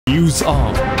News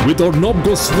Hour with Arnab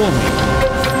Goswami.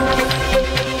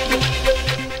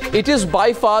 It is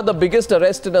by far the biggest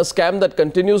arrest in a scam that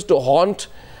continues to haunt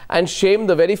and shame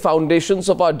the very foundations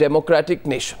of our democratic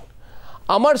nation.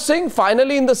 Amar Singh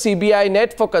finally in the CBI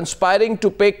net for conspiring to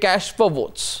pay cash for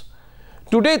votes.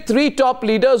 Today, three top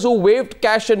leaders who waved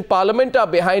cash in parliament are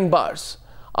behind bars.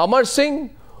 Amar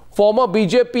Singh, former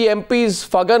BJP MPs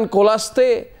Fagan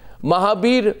Kolaste,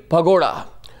 Mahabir Bhagoda.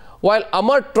 While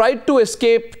Amar tried to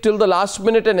escape till the last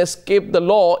minute and escape the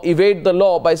law, evade the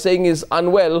law by saying he's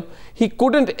unwell, he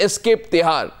couldn't escape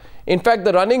Tihar. In fact,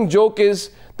 the running joke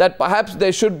is that perhaps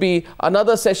there should be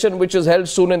another session which is held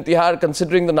soon in Tihar,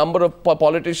 considering the number of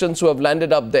politicians who have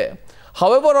landed up there.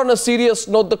 However, on a serious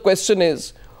note, the question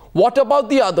is, what about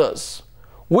the others?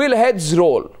 Will heads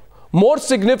roll? More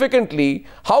significantly,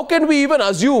 how can we even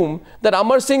assume that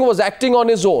Amar Singh was acting on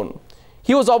his own?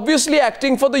 He was obviously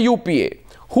acting for the UPA.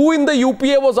 Who in the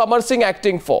UPA was Amar Singh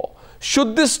acting for?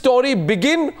 Should this story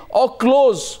begin or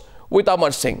close with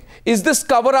Amar Singh? Is this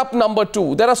cover-up number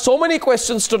 2? There are so many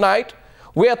questions tonight.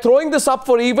 We are throwing this up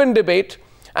for even debate,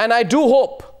 and I do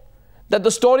hope that the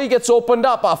story gets opened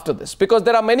up after this, because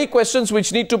there are many questions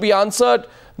which need to be answered.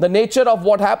 The nature of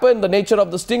what happened, the nature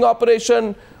of the sting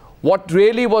operation, what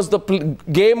really was the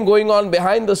game going on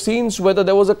behind the scenes, whether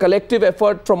there was a collective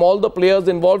effort from all the players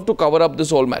involved to cover up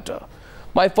this whole matter.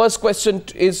 My first question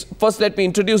is, first let me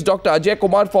introduce Dr. Ajay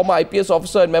Kumar, former IPS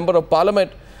officer and member of parliament.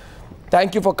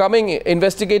 Thank you for coming.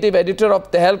 Investigative editor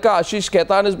of Tehelka, Ashish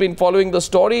Khaitan, has been following the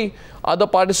story. Other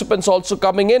participants also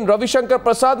coming in. Ravi Shankar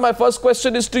Prasad, my first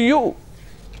question is to you.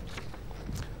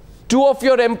 2 of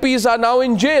your MPs are now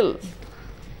in jail.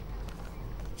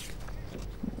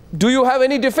 Do you have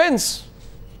any defense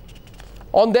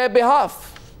on their behalf?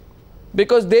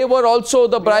 Because they were also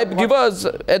the bribe givers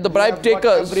and the bribe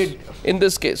takers in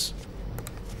this case.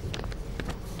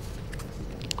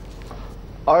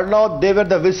 Or no, they were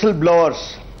the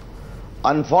whistleblowers.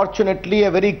 Unfortunately,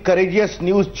 a very courageous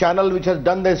news channel which has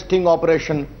done the sting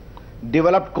operation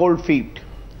developed cold feet.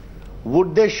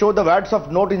 Would they show the wads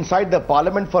of note inside the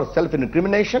parliament for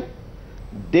self-incrimination?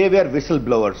 They were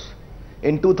whistleblowers.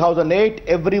 In 2008,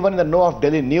 everyone in the know of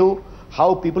Delhi knew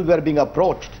how people were being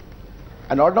approached.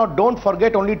 And or not, don't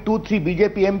forget only 2-3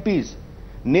 BJP MPs.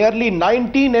 Nearly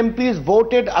 19 MPs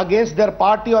voted against their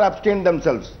party or abstained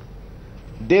themselves.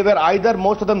 They were either,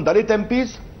 most of them, Dalit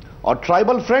MPs or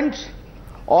tribal friends,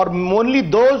 or only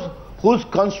those whose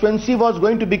constituency was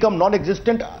going to become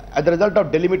non-existent as a result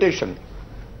of delimitation.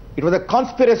 It was a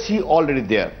conspiracy already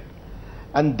there.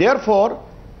 And therefore,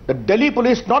 the Delhi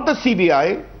police, not the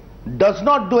CBI, does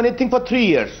not do anything for 3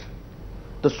 years.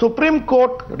 The Supreme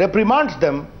Court reprimands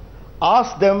them,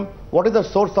 asks them what is the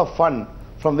source of fund,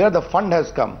 from where the fund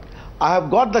has come. I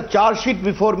have got the charge sheet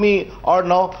before me, or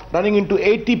now running into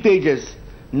 80 pages,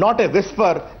 not a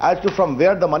whisper as to from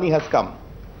where the money has come.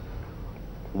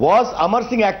 Was Amar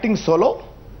Singh acting solo?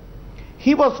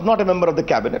 He was not a member of the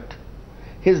cabinet.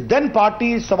 His then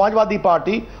party, Samajwadi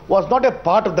Party, was not a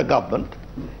part of the government.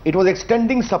 It was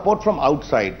extending support from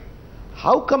outside.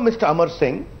 How come Mr. Amar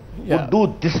Singh would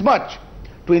do this much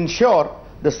to ensure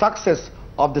the success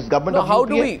of this government of how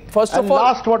UPA? do we, first of all,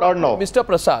 last word, or no, Mr.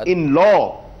 Prasad, in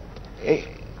law,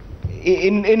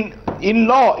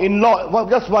 well,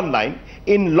 just one line,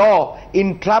 in law,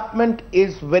 entrapment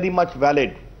is very much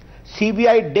valid.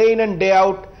 CBI day in and day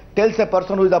out tells a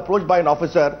person who is approached by an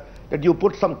officer that you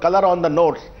put some color on the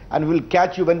notes and we'll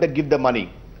catch you when they give the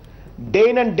money. Day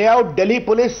in and day out, Delhi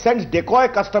police sends decoy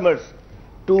customers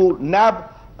to nab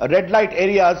red light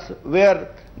areas where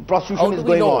prostitution is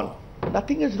going on.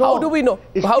 Nothing is wrong. How do we know?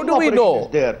 How do we know?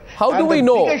 How do we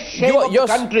know?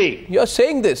 You're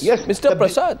saying this, yes, Mr.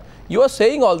 Prasad. You are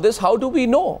saying all this. How do we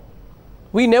know?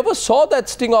 We never saw that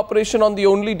sting operation on the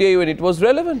only day when it was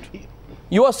relevant.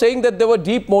 You are saying that there were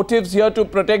deep motives here to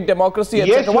protect democracy,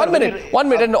 etc. Yes, one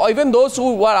minute. And even those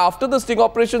who were after the sting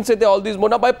operation say there are all these.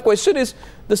 Now, my question is,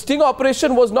 the sting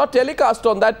operation was not telecast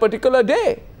on that particular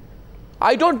day.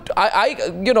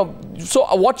 So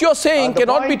what you're saying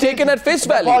cannot be taken at face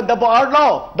value. The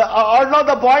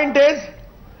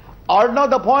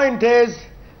point is,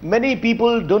 many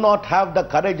people do not have the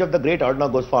courage of the great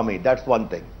Arnab Goswami. That's one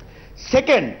thing.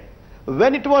 Second,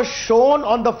 when it was shown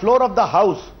on the floor of the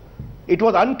House, it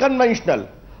was unconventional,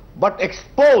 but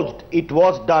exposed it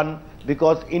was done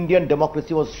because Indian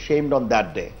democracy was shamed on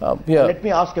that day. Let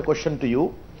me ask a question to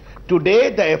you. Today,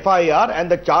 the FIR and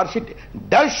the charge sheet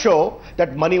does show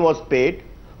that money was paid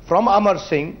from Amar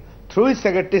Singh through his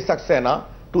secretary Saxena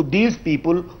to these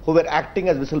people who were acting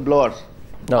as whistleblowers.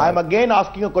 I am again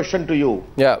asking a question to you.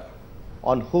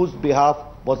 On whose behalf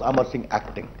was Amar Singh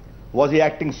acting? Was he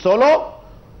acting solo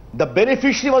The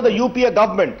beneficiary was the UPA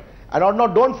government. And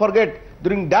Arnav, don't forget,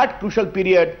 during that crucial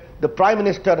period, the Prime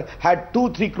Minister had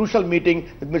 2-3 crucial meetings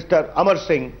with Mr. Amar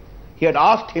Singh. He had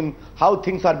asked him how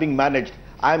things are being managed.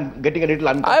 I am getting a little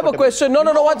uncomfortable. I have a question. No,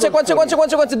 one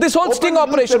second. This whole sting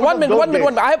operation. One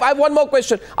minute. I have one more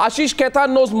question. Ashish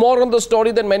Khaitan knows more on the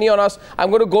story than many on us. I'm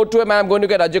going to go to him and I'm going to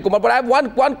get Ajay Kumar. But I have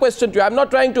one question to you. I'm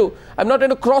not trying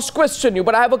to cross question you,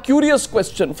 but I have a curious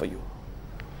question for you.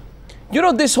 You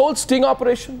know, this whole sting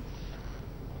operation,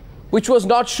 which was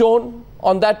not shown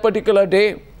on that particular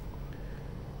day,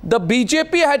 the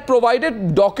BJP had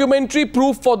provided documentary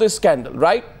proof for this scandal,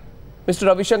 right? Mr.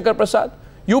 Ravi Shankar Prasad?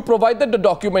 You provided the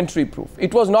documentary proof.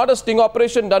 It was not a sting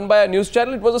operation done by a news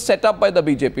channel. It was a setup by the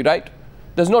BJP, right?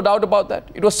 There's no doubt about that.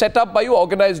 It was set up by you,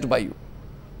 organized by you.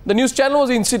 The news channel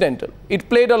was incidental. It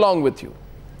played along with you.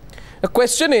 The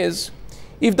question is,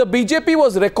 if the BJP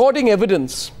was recording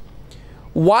evidence,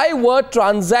 why were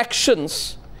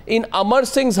transactions in Amar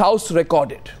Singh's house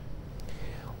recorded?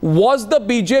 Was the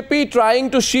BJP trying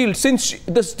to shield, since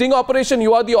the sting operation,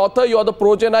 you are the author, you are the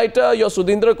progenitor, your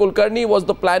Sudhindra Kulkarni was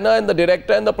the planner and the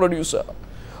director and the producer.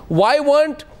 Why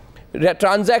weren't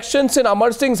transactions in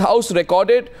Amar Singh's house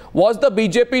recorded? Was the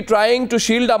BJP trying to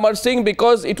shield Amar Singh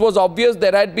because it was obvious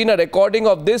there had been a recording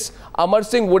of this? Amar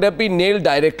Singh would have been nailed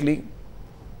directly.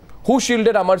 Who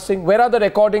shielded Amar Singh? Where are the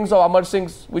recordings of Amar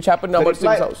Singh's, which happened in Amar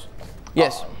Singh's house?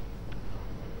 Yes.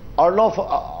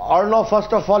 Arnav,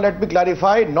 first of all, let me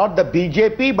clarify, not the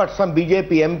BJP, but some BJP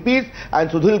MPs and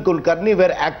Sudhir Kulkarni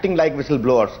were acting like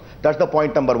whistleblowers. That's the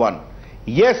point number one.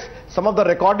 Yes, some of the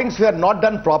recordings were not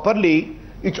done properly.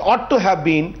 It ought to have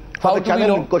been. For the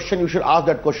channel in question, you should ask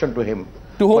that question to him.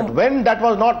 To whom? But when that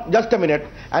was not, just a minute,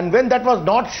 and when that was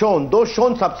not shown, those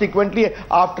shown subsequently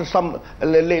after some,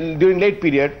 during late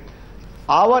period,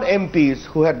 our MPs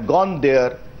who had gone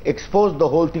there exposed the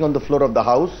whole thing on the floor of the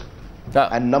house.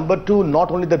 And number two,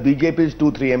 not only the BJP's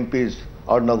 2-3 MPs,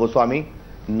 Arnav Goswami,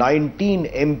 19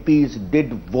 MPs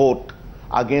did vote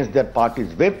against their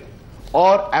party's whip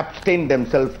or abstained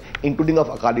themselves, including of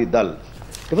Akali Dal.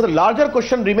 Therefore, the larger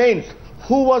question remains,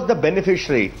 who was the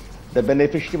beneficiary? The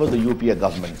beneficiary was the UPA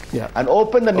government. Yeah. And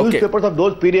open the newspapers of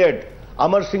those period,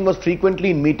 Amar Singh was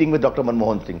frequently in meeting with Dr.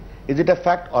 Manmohan Singh. Is it a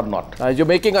fact or not? You're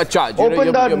making a charge.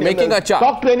 You're making a charge.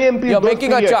 Talk to any MPs. You're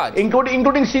making a charge.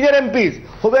 Including senior MPs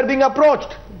who were being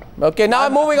approached. Okay, now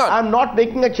I'm moving on. I'm not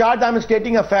making a charge, I'm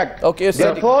stating a fact. Okay,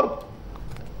 therefore,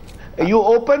 you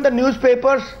open the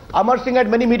newspapers, Amar Singh had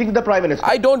many meetings with the Prime Minister.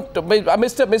 I don't,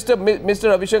 Mr.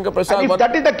 Ravi Shankar Prasad. And if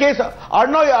that is the case,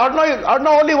 Arnav,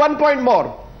 only 1 point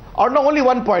more. Arnav, only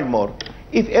 1 point more.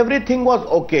 If everything was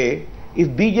okay, if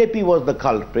BJP was the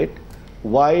culprit,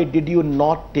 why did you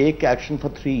not take action for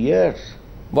 3 years?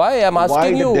 Why? I'm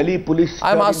asking you. Why the Delhi police?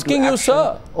 I'm asking you,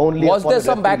 sir. Was there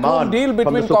some backroom deal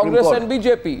between Congress and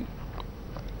BJP?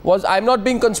 I'm not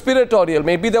being conspiratorial.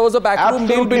 Maybe there was a backroom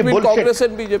deal between Congress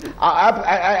and BJP.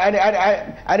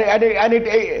 And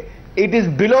it is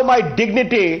below my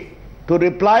dignity to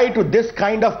reply to this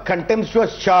kind of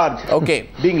contemptuous charge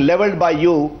being leveled by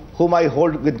you, whom I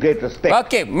hold with great respect.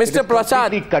 Okay, Mr.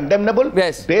 Prasad. Completely condemnable,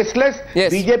 yes, baseless.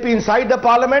 Yes. BJP inside the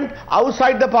parliament,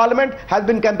 outside the parliament has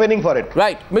been campaigning for it.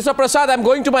 Right. Mr. Prasad, I'm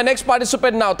going to my next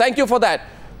participant now. Thank you for that.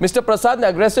 Mr. Prasad, an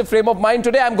aggressive frame of mind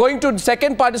today. I'm going to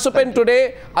second participant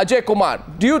today, Ajay Kumar.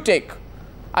 Do you take?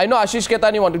 I know Ashish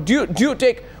Khaitan wanted. Do you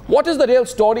take? What is the real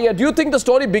story here? Do you think the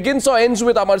story begins or ends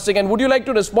with Amar Singh? And would you like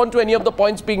to respond to any of the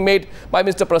points being made by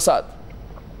Mr. Prasad?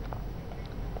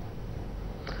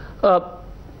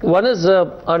 One is,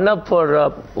 Arnav,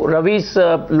 for Ravi's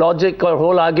logic or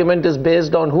whole argument is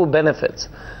based on who benefits.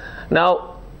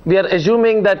 Now, we are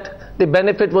assuming that the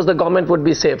benefit was the government would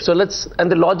be safe. So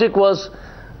and the logic was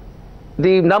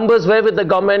the numbers were with the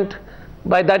government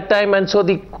by that time, and so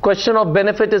the question of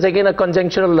benefit is again a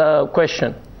conjunctural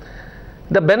question.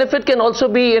 The benefit can also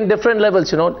be in different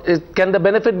levels, you know. Can the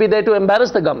benefit be there to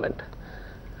embarrass the government?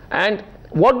 And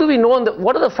what do we know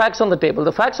what are the facts on the table?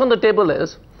 The facts on the table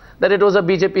is that it was a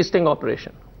BJP sting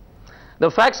operation.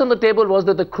 The facts on the table was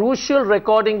that the crucial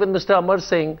recording with Mr. Amar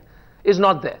Singh is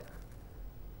not there.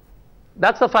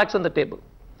 That's the facts on the table.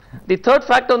 The third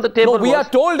fact on the table we are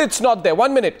told it's not there.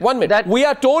 1 minute. We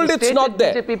are told it's not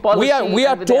there. We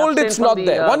are told it's not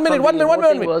there. 1 minute.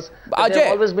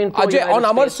 Ajay, on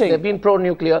Amar Singh. They've been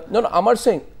pro-nuclear. No, Amar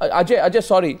Singh. Ajay,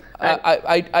 sorry.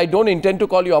 I don't intend to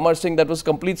call you Amar Singh. That was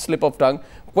complete slip of tongue.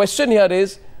 Question here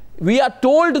is, we are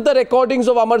told the recordings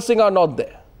of Amar Singh are not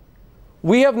there.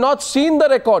 We have not seen the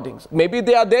recordings. Maybe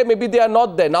they are there, maybe they are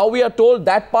not there. Now we are told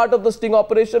that part of the sting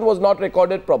operation was not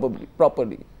recorded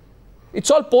properly. It's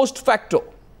all post facto.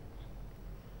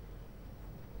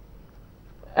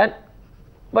 And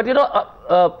But you know,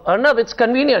 Arnab, it's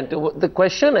convenient. The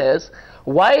question is,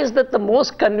 why is that the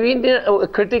most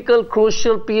convenient, critical,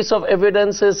 crucial piece of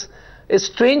evidence is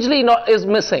strangely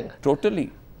missing?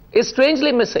 Totally. Is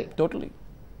strangely missing. Totally.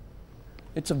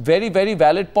 It's a very, very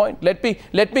valid point. Let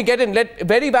me get in.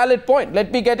 Very valid point.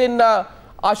 Let me get in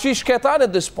Ashish Khaitan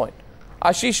at this point.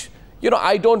 Ashish, you know,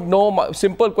 I don't know.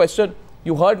 Simple question.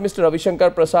 You heard Mr. Ravi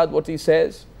Shankar Prasad, what he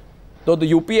says. Though the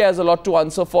UPA has a lot to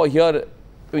answer for here.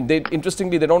 I mean,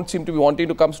 interestingly, they don't seem to be wanting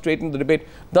to come straight into the debate.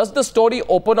 Does the story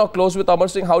open or close with Amar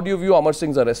Singh? How do you view Amar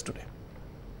Singh's arrest today?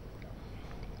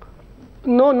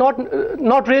 No,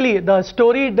 not really. The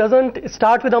story doesn't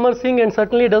start with Amar Singh and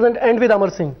certainly doesn't end with Amar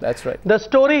Singh. That's right. The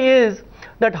story is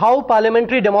that how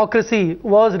parliamentary democracy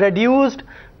was reduced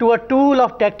to a tool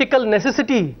of tactical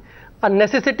necessity,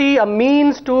 a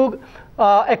means to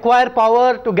acquire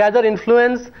power, to gather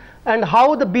influence, and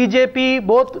how the BJP,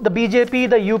 both the BJP,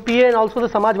 the UPA and also the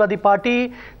Samajwadi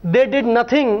Party, they did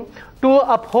nothing to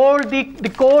uphold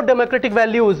the core democratic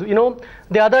values. You know,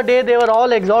 the other day they were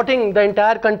all exhorting the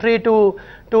entire country to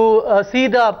see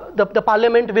the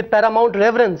parliament with paramount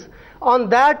reverence. On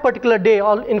that particular day,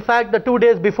 or in fact the 2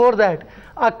 days before that,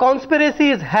 a conspiracy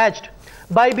is hatched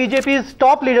by BJP's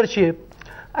top leadership.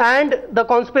 And the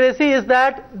conspiracy is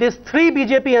that these 3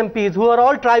 BJP MPs, who are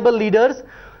all tribal leaders,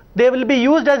 they will be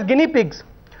used as guinea pigs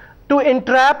to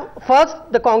entrap first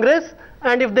the Congress,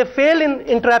 and if they fail in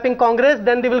entrapping Congress,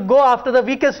 then they will go after the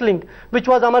weakest link, which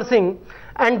was Amar Singh.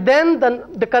 And then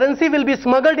the currency will be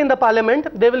smuggled in the parliament.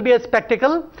 There will be a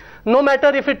spectacle, no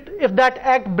matter if that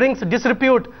act brings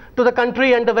disrepute to the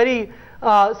country and the very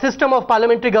system of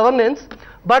parliamentary governance.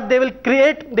 But they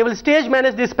will stage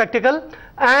manage this spectacle,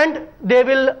 and they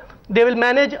will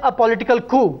manage a political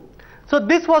coup. So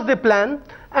this was the plan.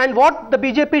 And what the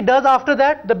BJP does after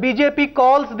that, the BJP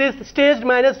calls this staged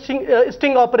managed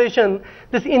sting operation,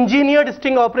 this engineered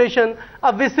sting operation,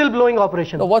 a whistleblowing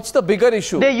operation. Now, what's the bigger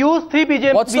issue? They use 3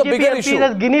 BJP MPs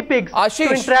as guinea pigs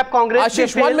to entrap Congress.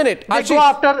 Ashish, 1 minute. They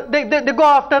go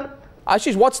after.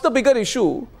 Ashish, what's the bigger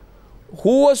issue?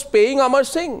 Who was paying Amar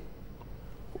Singh?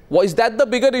 Is that the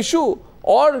bigger issue?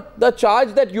 Or the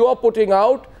charge that you are putting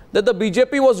out that the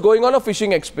BJP was going on a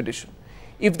fishing expedition?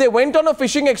 If they went on a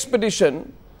fishing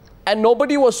expedition and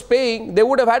nobody was paying, they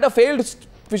would have had a failed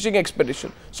fishing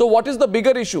expedition. So what is the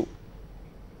bigger issue?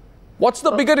 What's the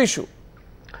bigger issue?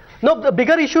 No, the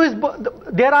bigger issue is,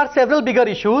 there are several bigger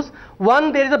issues.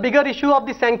 One, there is a bigger issue of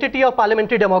the sanctity of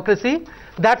parliamentary democracy.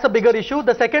 That's a bigger issue.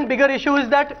 The second bigger issue is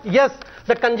that, yes,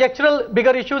 the conjectural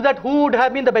bigger issue is that who would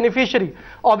have been the beneficiary.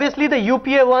 Obviously, the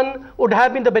UPA one would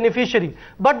have been the beneficiary.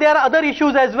 But there are other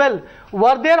issues as well.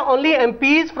 Were there only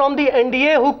MPs from the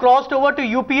NDA who crossed over to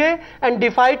UPA and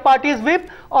defied party's whip?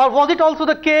 Or was it also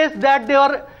the case that there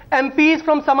were MPs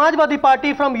from Samajwadi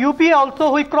Party, from UPA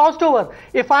also, who crossed over?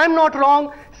 If I am not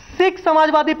wrong, 6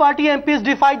 Samajwadi Party MPs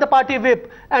defied the party whip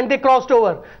and they crossed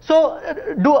over. So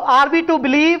are we to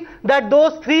believe that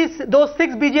those 6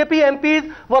 BJP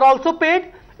MPs were also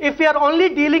paid? If we are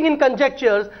only dealing in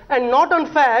conjectures and not on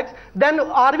facts, then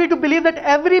are we to believe that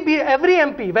every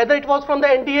MP, whether it was from the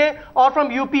NDA or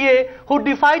from UPA, who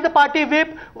defied the party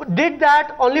whip, did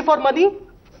that only for money?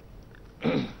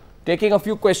 Taking a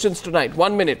few questions tonight.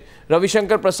 1 minute. Ravi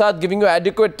Shankar Prasad giving you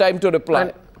adequate time to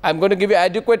reply. I'm going to give you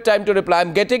adequate time to reply.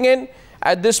 I'm getting in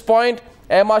at this point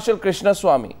Air Marshal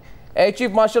Krishnaswamy. Air Chief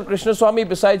Marshal Krishnaswamy,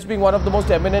 besides being one of the most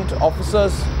eminent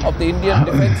officers of the Indian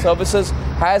Defence Services,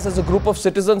 has, as a group of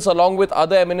citizens, along with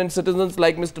other eminent citizens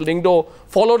like Mr. Lingdo,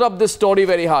 followed up this story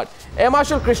very hard. Air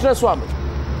Marshal Krishnaswamy,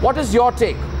 what is your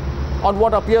take on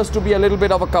what appears to be a little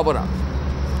bit of a cover-up?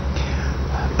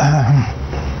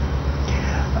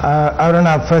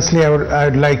 Aruna, firstly, I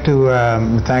would like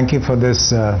to thank you for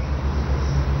this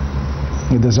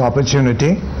this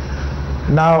opportunity.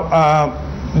 Now,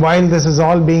 while this is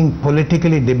all being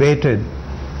politically debated,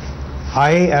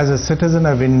 I, as a citizen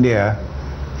of India,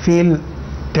 feel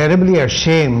terribly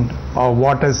ashamed of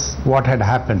what had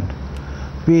happened.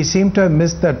 We seem to have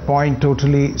missed that point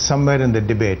totally somewhere in the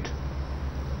debate.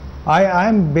 I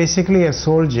am basically a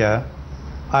soldier.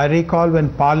 I recall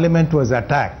when Parliament was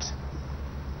attacked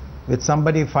with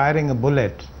somebody firing a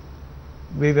bullet.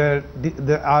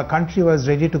 Our country was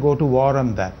ready to go to war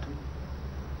on that,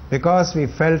 because we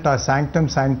felt our sanctum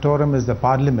sanctorum is the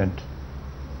Parliament,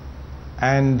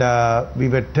 and we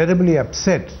were terribly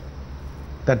upset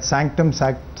that sanctum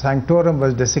sanctorum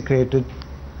was desecrated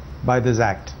by this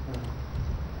act.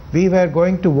 We were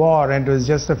going to war and it was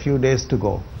just a few days to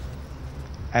go.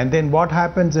 And then what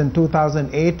happens in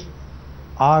 2008?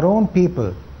 Our own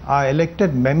people, our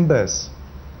elected members,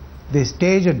 they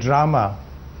stage a drama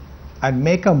and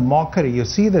make a mockery. You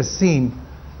see the scene.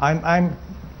 I'm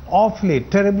awfully,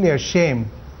 terribly ashamed,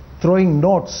 throwing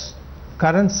notes,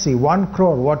 currency, 1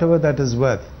 crore, whatever that is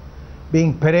worth,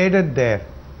 being paraded there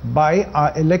by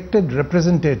our elected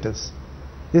representatives.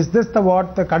 Is this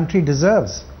what the country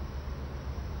deserves?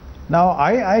 Now,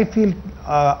 I feel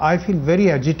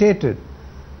very agitated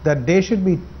that they should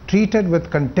be treated with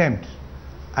contempt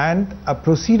and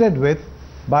proceeded with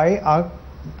by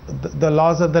the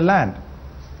laws of the land.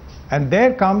 And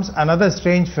there comes another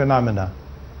strange phenomena.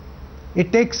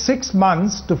 It takes 6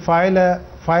 months to file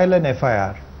an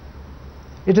FIR.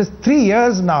 It is 3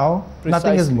 years now,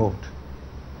 nothing is moved.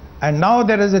 And now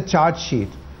there is a charge sheet.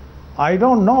 I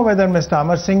don't know whether Mr.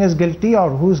 Amar Singh is guilty or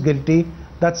who's guilty.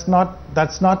 That's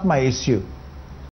not my issue.